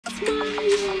I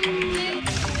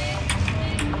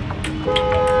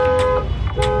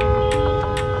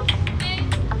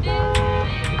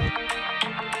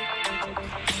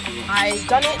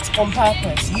done it on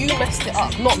purpose. You messed it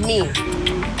up, not me.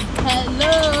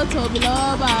 Hello, Toby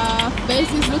Lover.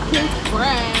 Face is looking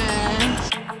fresh.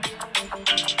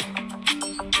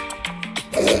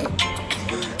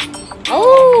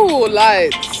 Oh,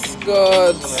 lights.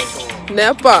 God.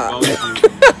 Never.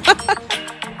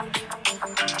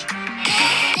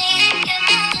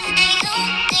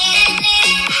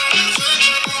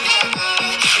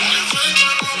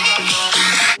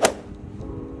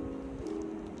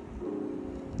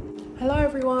 Hello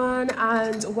everyone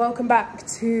and welcome back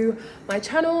to my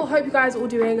channel. Hope you guys are all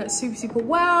doing super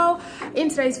well. In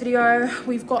today's video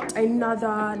we've got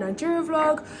another Nigeria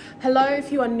vlog. Hello,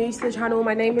 if you are new to the channel,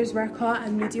 my name is Rebekah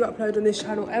and we do upload on this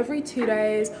channel every 2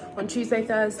 days on Tuesday,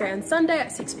 Thursday and Sunday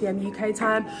at 6 PM UK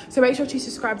time. So make sure to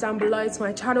subscribe down below to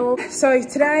my channel. So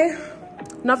today,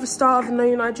 another start of a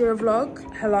new Nigeria vlog.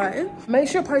 Hello. Make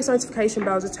sure post notification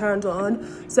bells are turned on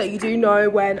so that you do know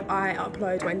when I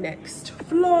upload my next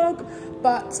vlog.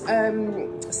 But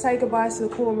say goodbye to the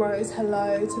cornrows,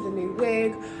 hello to the new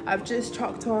wig. I've just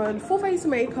chucked on full face of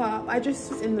makeup. I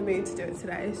just was in the mood to do it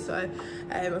today, so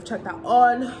I've chucked that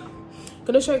on. I'm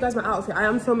gonna show you guys my outfit. I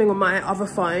am filming on my other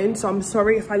phone, so I'm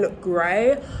sorry if I look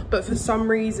grey, but for some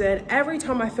reason every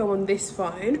time I film on this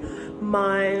phone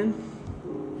my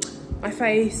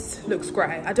face looks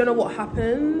grey. I don't know what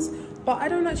happens, but I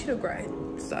don't actually look grey.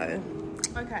 So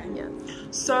okay, yeah,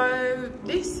 so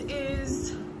this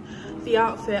is the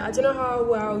outfit. I don't know how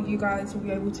well you guys will be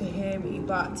able to hear me,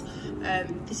 but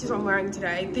this is what I'm wearing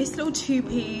today. This little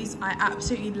two-piece I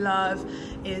absolutely love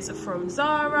is from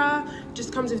Zara.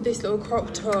 Just comes with this little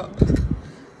crop top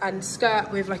and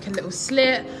skirt with like a little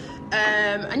slit,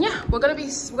 and yeah, we're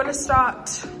gonna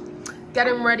start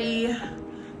getting ready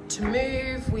to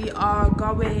move. We are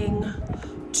going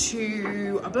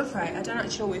to a buffet. I don't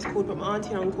actually know what it's called, but my auntie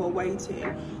and uncle are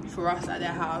waiting for us at their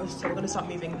house, so we're gonna start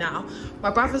moving now. My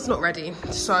brother's not ready,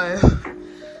 so I'm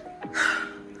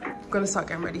gonna start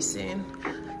getting ready soon.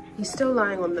 He's still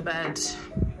lying on the bed,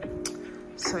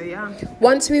 so yeah.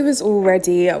 Once we was all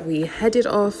ready, we headed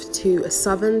off to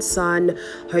Southern Sun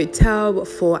Hotel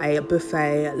for a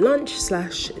buffet lunch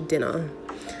 / dinner.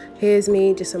 Here's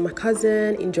me just with my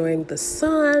cousin enjoying the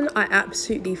sun. I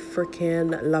absolutely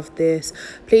freaking love this.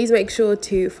 Please make sure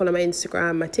to follow my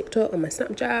Instagram, my TikTok and my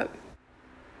Snapchat.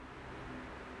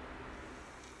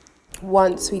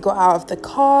 Once we got out of the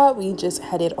car, we just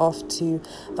headed off to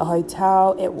the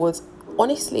hotel. It was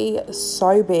honestly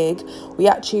so big. We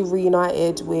actually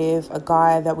reunited with a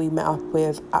guy that we met up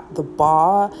with at the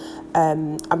bar,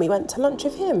 and we went to lunch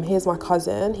with him. Here's my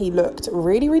cousin. He looked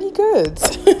really good.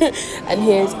 And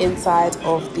here's inside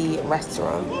of the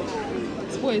restaurant.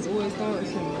 This boy is always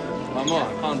dancing, man. I'm not,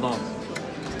 I can't dance.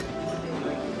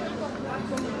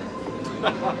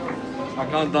 I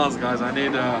can't dance, guys.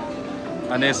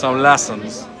 I need some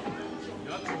lessons.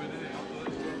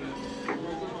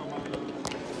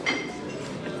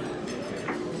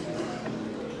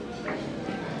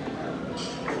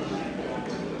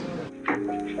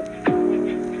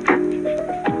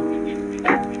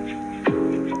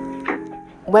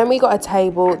 When we got a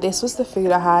table, this was the food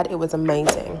I had. It was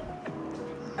amazing.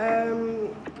 Hello.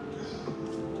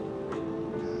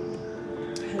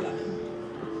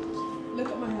 Look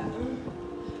at my hair.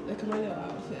 Look at my little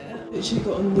outfit. Literally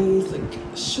got on these like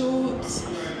shorts.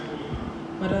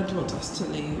 My dad wants us to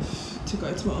leave to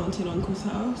go to my auntie and uncle's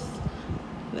house.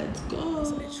 Let's go.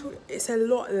 It's a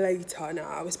lot later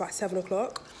now. It's about 7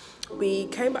 o'clock. We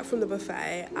came back from the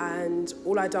buffet and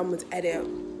all I done was edit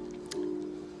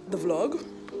the vlog.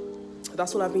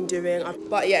 That's all I've been doing.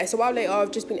 But yeah, it's a while later.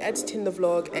 I've just been editing the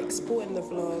vlog, exporting the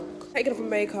vlog, taking off my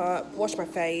makeup, washed my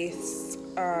face,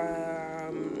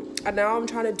 and now I'm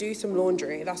trying to do some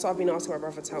laundry. That's what I've been asking my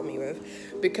brother to help me with,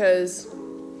 because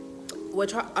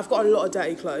I've got a lot of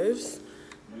dirty clothes,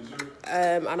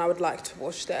 and I would like to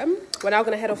wash them. We're now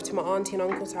gonna head off to my auntie and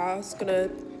uncle's house. Gonna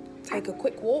take a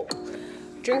quick walk,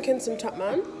 drinking some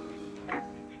Chapman.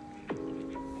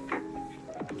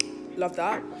 Love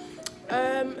that.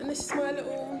 And this is my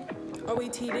little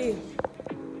OETD.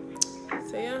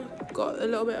 So yeah, got a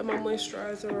little bit of my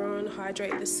moisturizer on,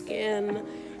 hydrate the skin.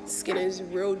 Skin is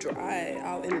real dry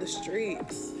out in the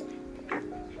streets.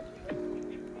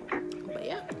 But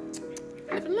yeah,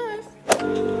 living life.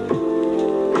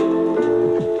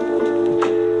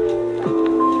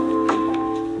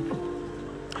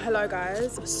 Hello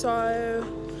guys, so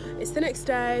it's the next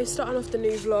day, starting off the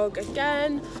new vlog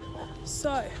again.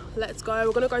 So let's go.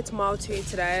 We're gonna go to mile 2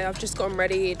 today. I've just gotten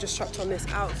ready, just chucked on this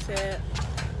outfit.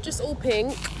 just all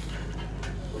pink.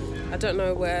 I don't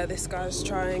know where this guy's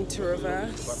trying to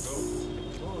reverse.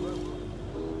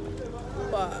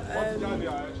 But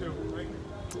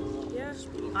yeah,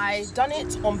 I done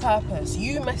it on purpose.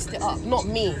 You messed it up, not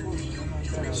me.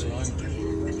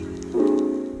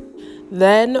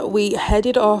 Then we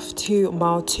headed off to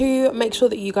mile 2. Make sure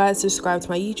that you guys subscribe to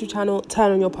my YouTube channel,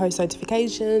 turn on your post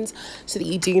notifications so that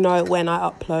you do know when I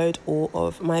upload all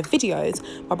of my videos.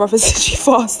 My brother's actually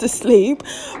fast asleep,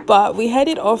 but we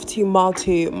headed off to mile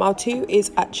 2. Mile 2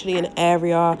 is actually an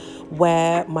area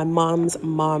where my mum's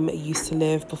mum used to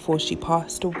live before she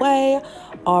passed away.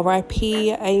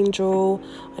 R.I.P. Angel.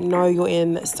 I know you're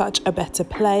in such a better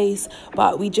place,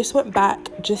 but we just went back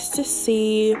just to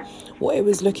see what it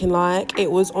was looking like. It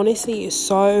was honestly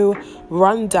so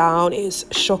run down. It's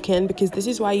shocking because this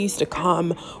is where I used to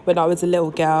come when I was a little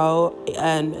girl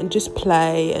and just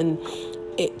play, and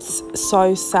it's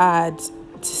so sad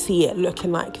to see it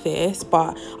looking like this.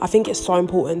 But I think it's so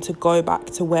important to go back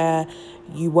to where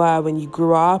you were when you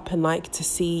grew up, and like to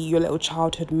see your little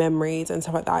childhood memories and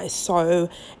stuff like that is so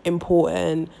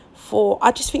important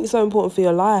I just think it's so important for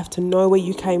your life to know where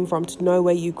you came from, to know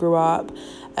where you grew up.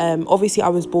 Obviously I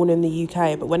was born in the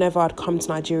UK, but whenever I'd come to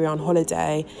Nigeria on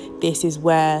holiday, this is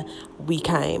where we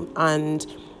came, and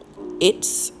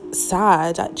it's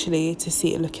sad actually to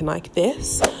see it looking like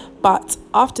this. But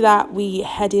after that, we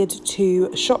headed to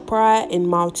ShopRite in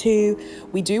mile 2.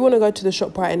 We do want to go to the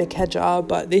ShopRite in Ikeja,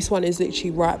 but this one is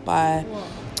literally right by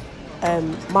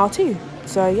mile 2.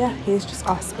 So yeah, here's just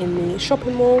us in the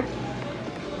shopping mall.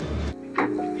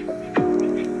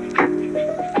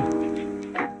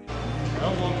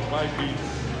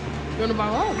 You want to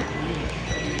buy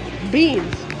what?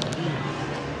 Beans.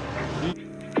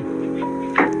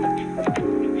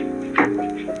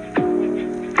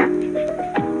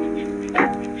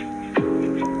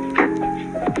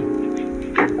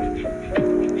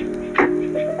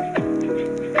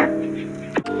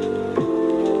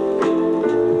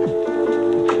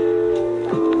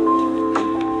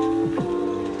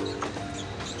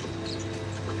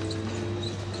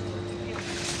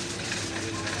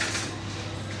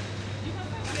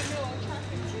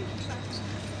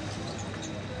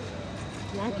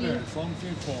 Maggie.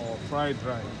 Something for fried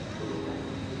rice.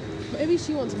 Maybe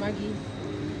she wants Maggie.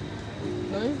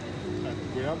 No?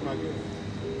 We have Maggie.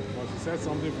 But she said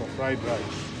something for fried rice.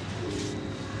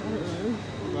 I don't know.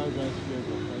 Fried rice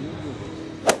flavor. Can you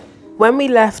do? When we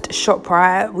left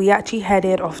ShopRite, we actually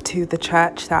headed off to the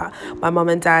church that my mum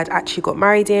and dad actually got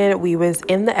married in. We was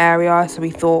in the area, so we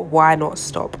thought, why not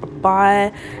stop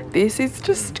by? This is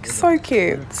just so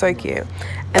cute, so cute.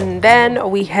 And then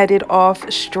we headed off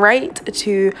straight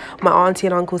to my auntie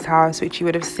and uncle's house, which you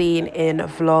would have seen in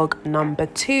vlog number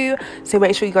 2. So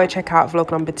make sure you go check out vlog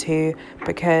number 2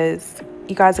 because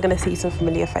you guys are going to see some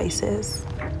familiar faces.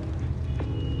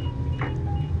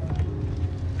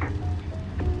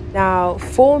 Now,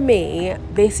 for me,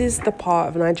 this is the part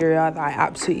of Nigeria that I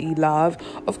absolutely love.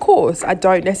 Of course, I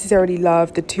don't necessarily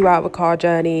love the 2-hour car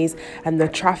journeys and the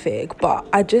traffic, but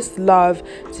I just love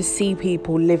to see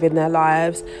people living their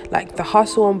lives. Like the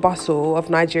hustle and bustle of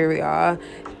Nigeria,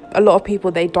 a lot of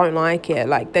people, they don't like it.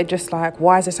 Like, they're just like,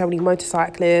 why is there so many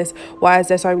motorcyclists? Why is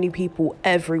there so many people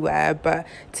everywhere? But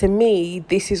to me,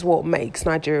 this is what makes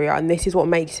Nigeria, and this is what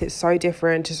makes it so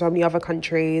different to so many other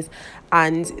countries.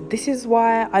 And this is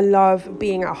why I love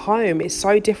being at home. It's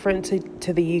so different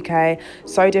to the UK,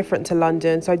 so different to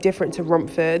London, so different to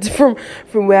Romford from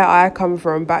where I come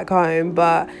from back home.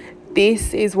 But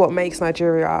this is what makes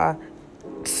Nigeria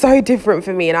so different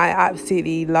for me, and I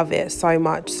absolutely love it so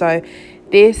much. So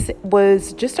this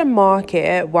was just a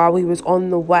market while we was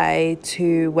on the way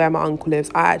to where my uncle lives.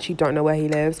 I actually don't know where he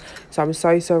lives, so I'm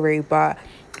so sorry, but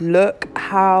look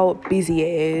how busy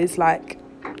it is. Like,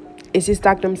 is this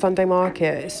Dagenham Sunday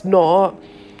market? It's not.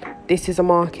 This is a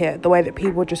market. The way that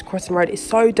people are just crossing the road is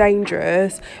so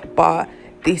dangerous, but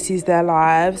this is their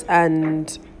lives,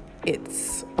 and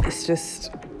it's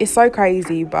so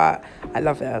crazy, but I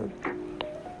love it.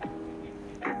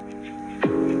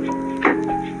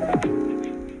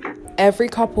 Every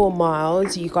couple of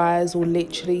miles, you guys will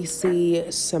literally see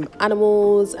some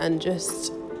animals and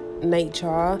just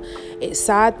nature. It's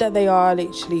sad that they are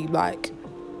literally like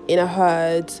in a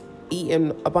herd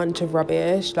eating a bunch of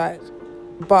rubbish, like,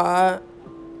 but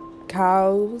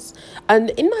cows.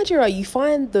 And in Nigeria, you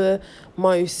find the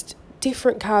most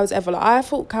different cows ever. Like, I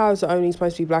thought cows are only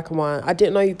supposed to be black and white. I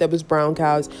didn't know there was brown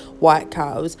cows, white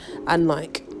cows, and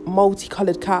like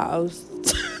multicolored cows.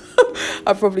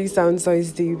 I probably sound so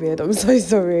stupid. I'm so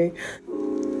sorry.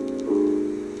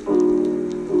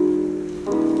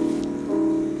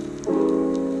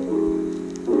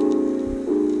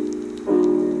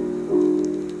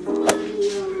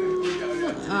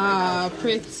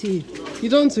 pretty. You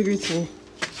don't want to greet me.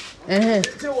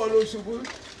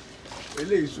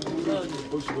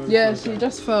 Yeah, she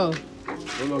just fell.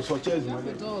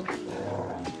 The dog.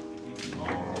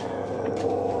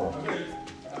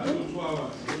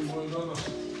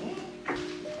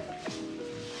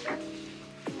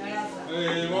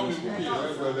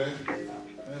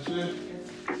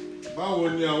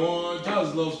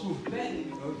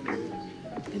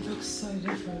 It looks so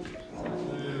different.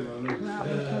 Like my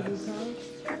cousin's house.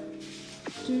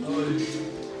 What is this?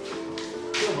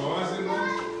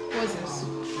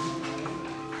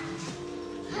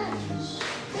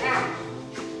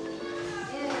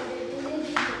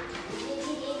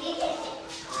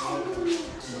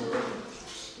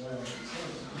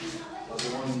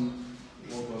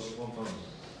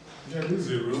 Yeah, this is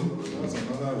a room. That's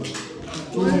another room.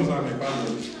 2 rooms and a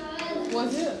parlor.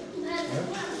 What's it?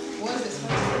 What is it?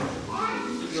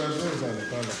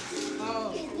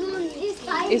 Oh.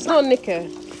 It's not Nika. I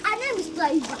know it's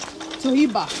Tohiba.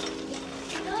 Tohiba.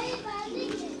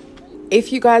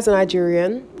 If you guys are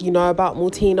Nigerian, you know about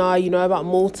Maltina, you know about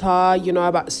Malta, you know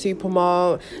about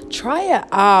Supermalt. Try it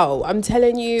out. I'm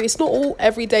telling you, it's not all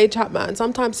everyday chat, man.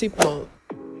 Sometimes Supermalt.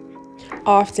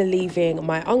 After leaving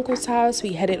my uncle's house,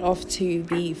 we headed off to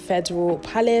the Federal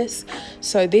Palace.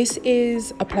 So this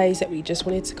is a place that we just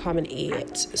wanted to come and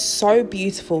eat. So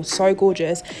beautiful, so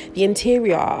gorgeous. The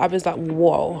interior, I was like,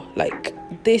 whoa, like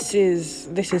this is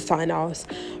something else.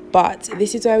 But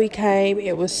this is where we came.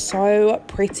 It was so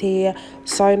pretty,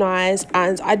 so nice,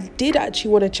 and I did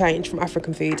actually want to change from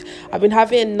African food. I've been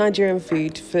having Nigerian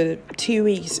food for 2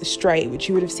 weeks straight, which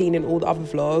you would have seen in all the other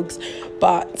vlogs,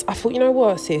 but I thought, you know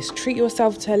what, sis, treat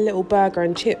yourself to a little burger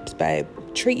and chips, babe.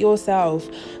 Treat yourself.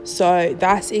 So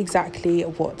that's exactly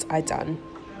what I done.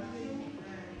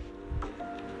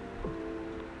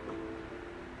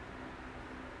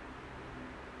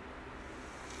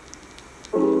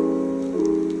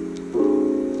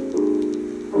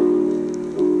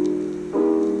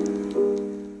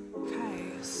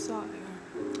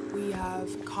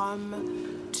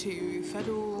 Come to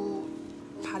Federal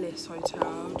Palace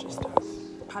Hotel,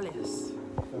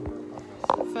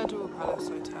 Federal Palace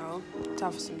Hotel to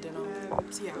have some dinner.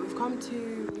 So yeah, we've come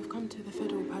to the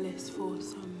Federal Palace for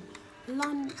some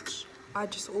lunch. I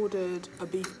just ordered a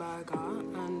beef burger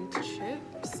and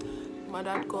chips. My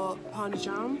dad got pound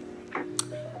jam.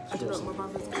 I don't know what my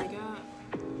brother's gonna get.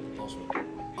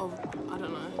 Oh, I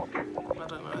don't know.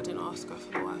 I didn't ask her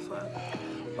for the Wi-Fi.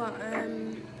 But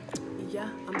yeah,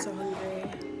 I'm so hungry.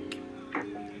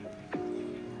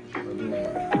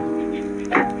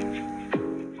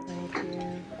 Thank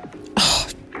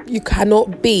you. You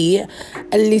cannot beat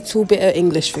a little bit of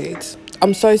English food.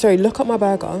 I'm so sorry. Look at my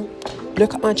burger.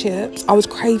 Look at my chips. I was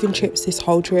craving chips this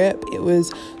whole trip. It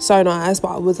was so nice,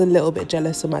 but I was a little bit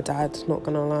jealous of my dad, not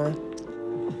gonna lie.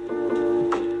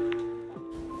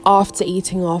 After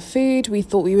eating our food, we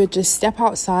thought we would just step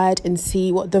outside and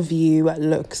see what the view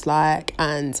looks like.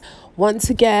 And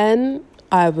once again,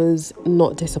 I was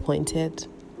not disappointed.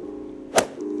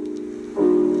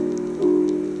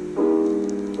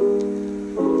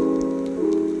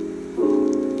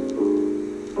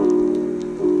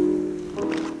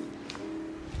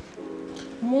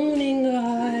 Morning,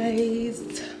 guys.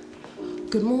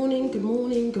 Good morning, good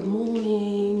morning, good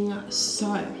morning. So,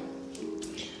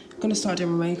 I'm gonna start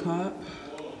doing my makeup.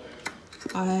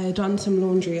 I done some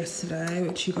laundry yesterday,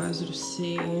 which you guys would have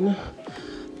seen,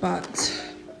 but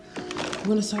I'm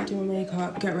gonna start doing my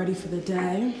makeup, get ready for the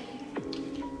day.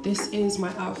 This is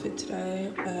my outfit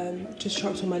today. Just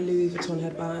chucked on my Louis Vuitton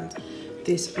headband,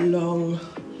 this long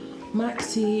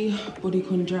maxi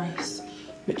bodycon dress,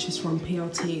 which is from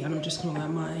PLT, and I'm just gonna wear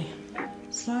my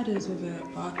sliders with it,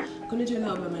 but I'm gonna do a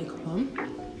little bit of makeup on.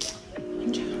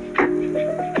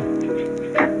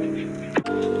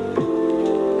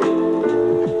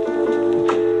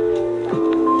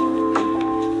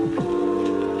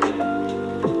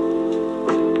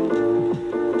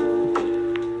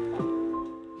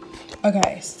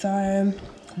 Okay, so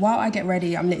while I get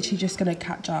ready, I'm literally just gonna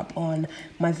catch up on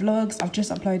my vlogs. I've just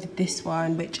uploaded this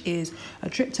one, which is a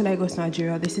trip to Lagos,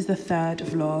 Nigeria. This is the 3rd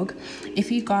vlog.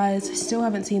 If you guys still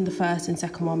haven't seen the 1st and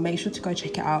 2nd one, make sure to go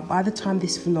check it out. By the time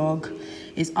this vlog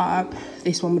is up,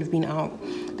 this one would have been out.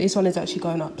 This one is actually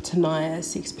going up tonight at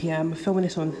 6 p.m. I'm filming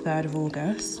this on the 3rd of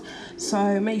August.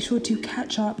 So make sure to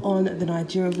catch up on the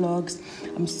Nigeria vlogs.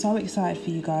 I'm so excited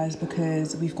for you guys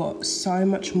because we've got so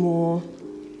much more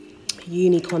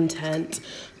uni content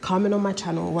coming on my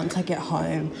channel. Once I get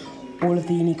home, all of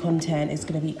the uni content is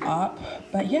going to be up.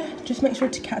 But yeah, just make sure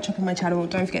to catch up on my channel.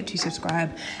 Don't forget to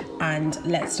subscribe, and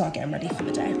let's start getting ready for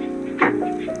the day.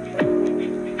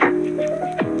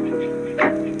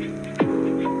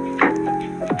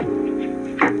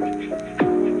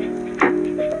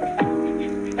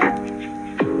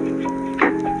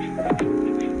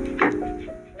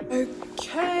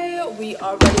 we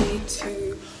are ready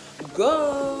to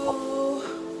go.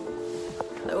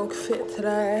 Little fit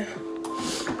today.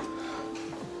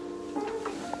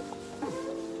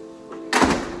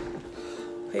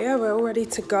 But yeah, we're all ready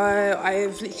to go.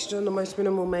 I've literally done the most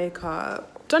minimal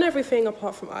makeup. Done everything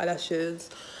apart from eyelashes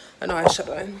and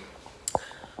eyeshadow.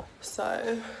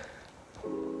 So,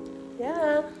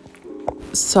 yeah.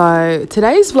 So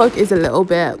today's vlog is a little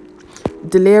bit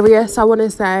delirious, I want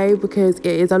to say, because it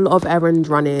is a lot of errand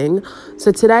running.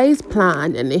 So today's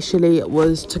plan initially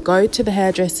was to go to the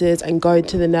hairdressers and go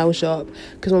to the nail shop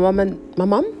because my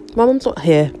mum's not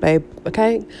here, babe,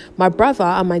 okay? My brother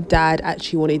and my dad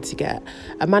actually wanted to get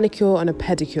a manicure and a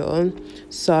pedicure,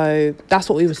 so that's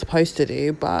what we were supposed to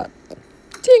do, but it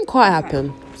didn't quite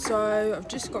happen. So I've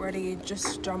just got ready,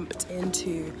 just jumped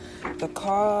into the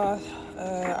car.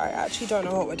 I actually don't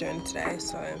know what we're doing today,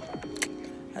 so I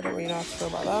don't really know how to feel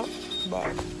about that,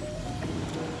 but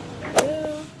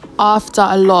yeah. After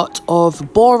a lot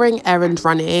of boring errand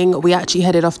running, we actually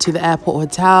headed off to the airport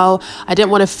hotel. I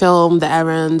didn't want to film the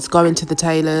errands, going to the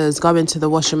tailors, going to the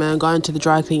washerman, going to the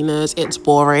dry cleaners. It's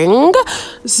boring.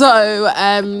 So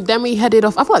then we headed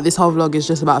off. I feel like this whole vlog is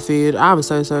just about food. I'm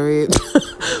so sorry.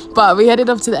 But we headed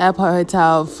off to the airport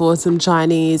hotel for some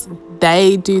Chinese.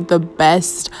 They do the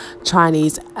best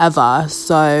Chinese ever.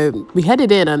 So we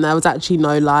headed in and there was actually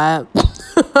no light.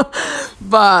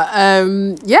 But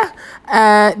yeah,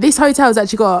 this hotel's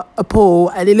actually got a pool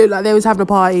and it looked like they was having a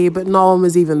party, but no one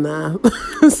was even there.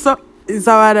 so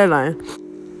I don't know.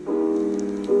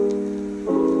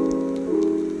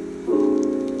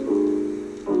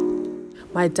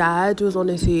 My dad was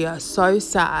honestly so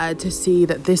sad to see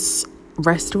that this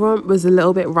restaurant was a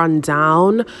little bit run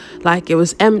down, like it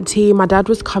was empty. My dad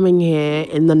was coming here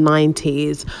in the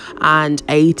 90s and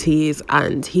 80s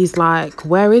and he's like,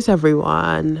 where is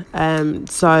everyone?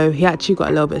 So he actually got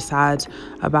a little bit sad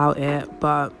about it,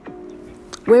 but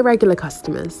we're regular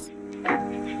customers.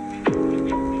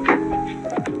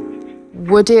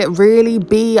 Would it really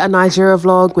be a Nigeria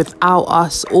vlog without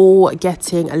us all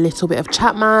getting a little bit of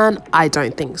Chapman? I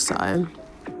don't think so.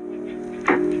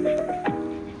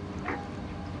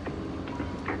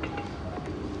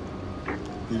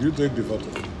 Did you take the photo?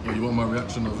 Oh, you want my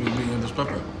reaction of him eating this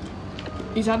pepper?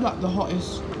 He's had like the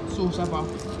hottest sauce ever.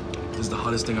 This is the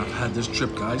hottest thing I've had this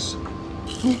trip, guys.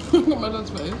 Look at my dad's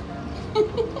face. It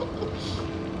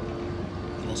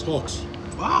was hot.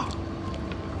 Wow.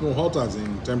 No, hot as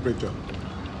in temperature.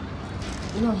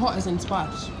 You know, hot as in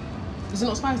spice. Is it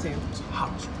not spicy? It's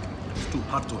hot. It's too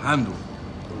hot to handle.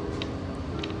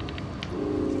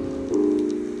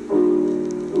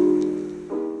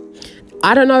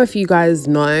 I don't know if you guys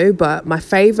know, but my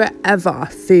favorite ever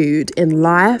food in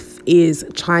life is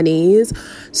Chinese.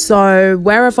 So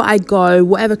wherever I go,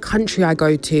 whatever country I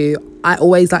go to, I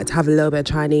always like to have a little bit of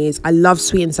Chinese. I love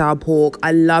sweet and sour pork.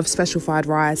 I love special fried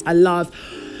rice. I love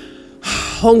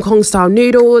Hong Kong style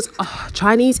noodles. Oh,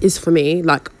 Chinese is for me.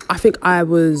 Like, I think I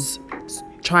was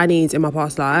Chinese in my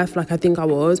past life. Like, I think I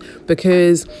was,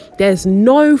 because there's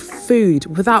no food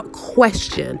without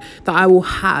question that I will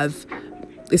have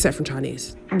except from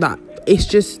Chinese. That it's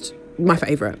just my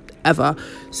favorite ever.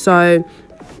 So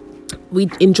we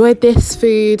enjoyed this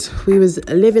food. We was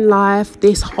living life.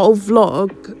 This whole vlog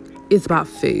is about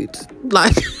food.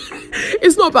 Like,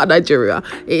 it's not about Nigeria.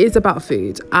 It is about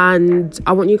food. And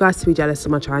I want you guys to be jealous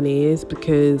of my Chinese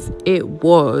because it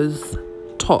was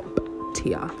top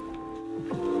tier.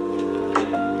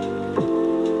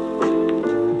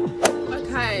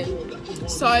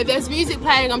 So there's music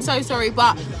playing, I'm so sorry,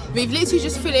 but we've literally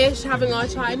just finished having our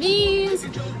Chinese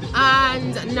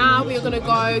and now we're gonna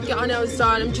go get our nails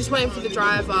done. I'm just waiting for the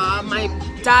driver. My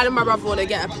dad and my brother want to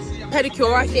get a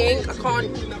pedicure, I think. I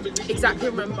can't exactly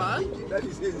remember. That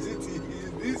is this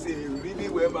really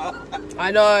Weber.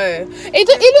 I know.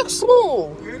 It looks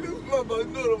small. It looks small, but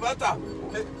no matter.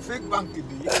 Fake bank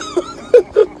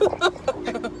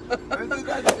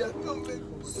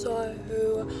So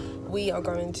we are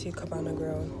going to Cabana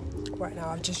Grill right now.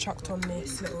 I've just chucked on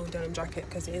this little denim jacket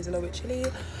because it is a little bit chilly,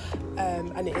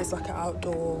 and it is like an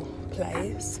outdoor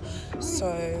place.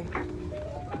 So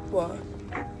what?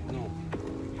 No.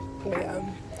 Yeah,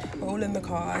 we're all in the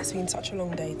car. It's been such a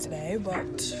long day today,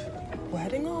 but we're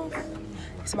heading off.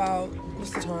 It's about,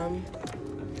 what's the time?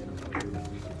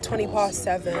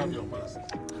 7:20.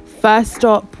 First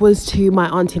stop was to my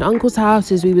auntie and uncle's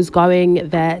house as we was going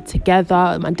there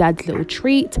together. My dad's little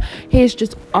treat. Here's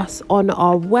just us on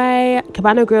our way.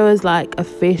 Cabana Grill is like a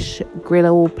fish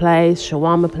grill place,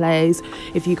 shawarma place,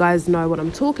 if you guys know what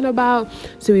I'm talking about.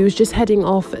 So we was just heading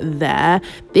off there.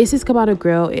 This is Cabana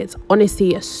Grill. It's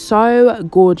honestly so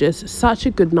gorgeous, such a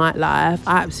good nightlife.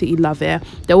 I absolutely love it.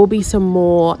 There will be some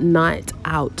more night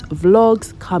out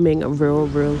vlogs coming real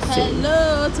soon.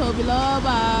 Hello, Toby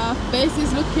Loba. Face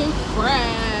is looking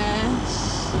fresh.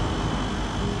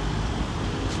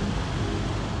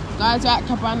 Guys, we're at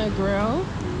Cabana Grill.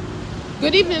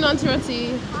 Good evening, Auntie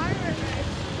Roti. Hi, Rebekah.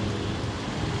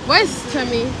 Where's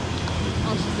Temi?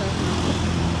 Oh, she's there.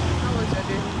 How was your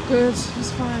day? Good,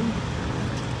 it's fine.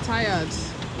 Tired.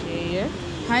 Yeah.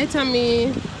 Hi,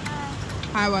 Temi.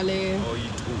 Hi, Wale. Oh, you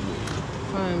too.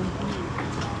 Fine.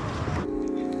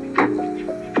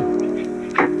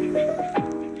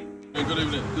 Hey, good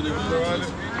evening. Good evening.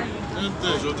 Good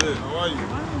day. Good day. How are you?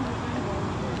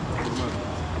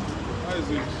 How is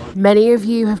it? Many of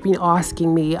you have been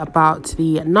asking me about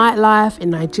the nightlife in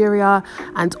Nigeria,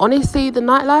 and honestly the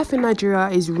nightlife in Nigeria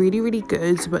is really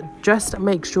good, but just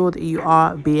make sure that you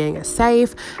are being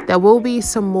safe. There will be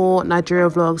some more Nigeria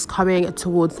vlogs coming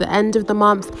towards the end of the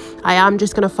month. I am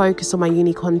just going to focus on my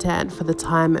uni content for the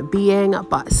time being,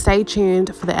 but stay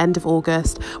tuned for the end of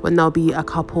August when there'll be a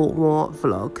couple more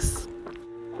vlogs.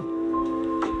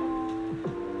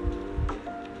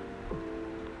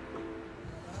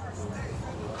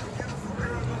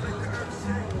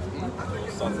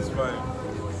 Satisfying.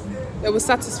 It was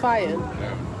satisfying.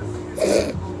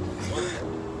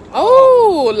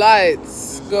 Oh,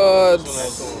 lights. Good.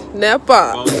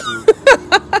 Nepa.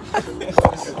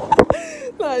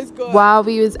 Nice. Good. While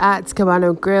we was at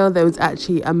Cabana Grill, there was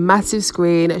actually a massive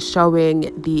screen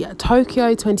showing the Tokyo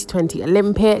 2020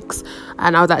 Olympics,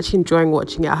 and I was actually enjoying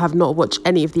watching it. I have not watched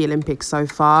any of the Olympics so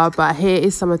far, but here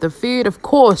is some of the food. Of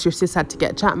course, your sis had to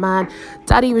get Chapman.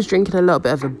 Daddy was drinking a little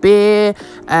bit of a beer.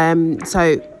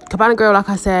 So Cabana Grill, like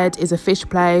I said, is a fish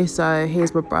place. So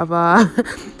here's my brother.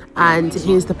 And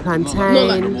here's the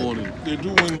plantain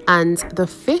and the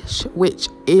fish, which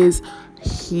is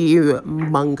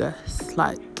humongous.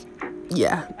 Like,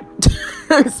 yeah.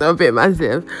 So a bit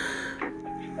massive.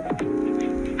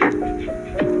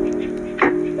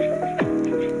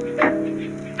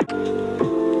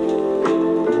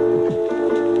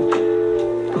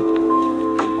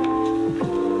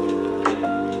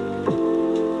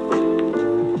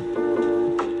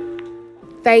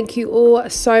 Thank you all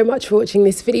so much for watching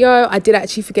this video. I did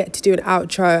actually forget to do an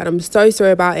outro and I'm so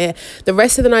sorry about it. The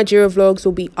rest of the Nigeria vlogs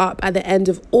will be up at the end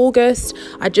of August.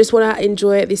 I just want to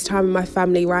enjoy it this time with my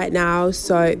family right now,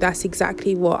 so that's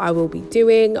exactly what I will be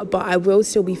doing, but I will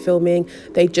still be filming.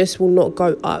 They just will not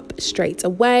go up straight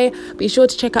away. Be sure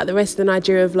to check out the rest of the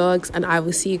Nigeria vlogs and I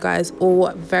will see you guys all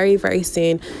very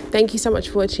soon. Thank you so much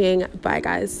for watching. Bye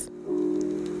guys.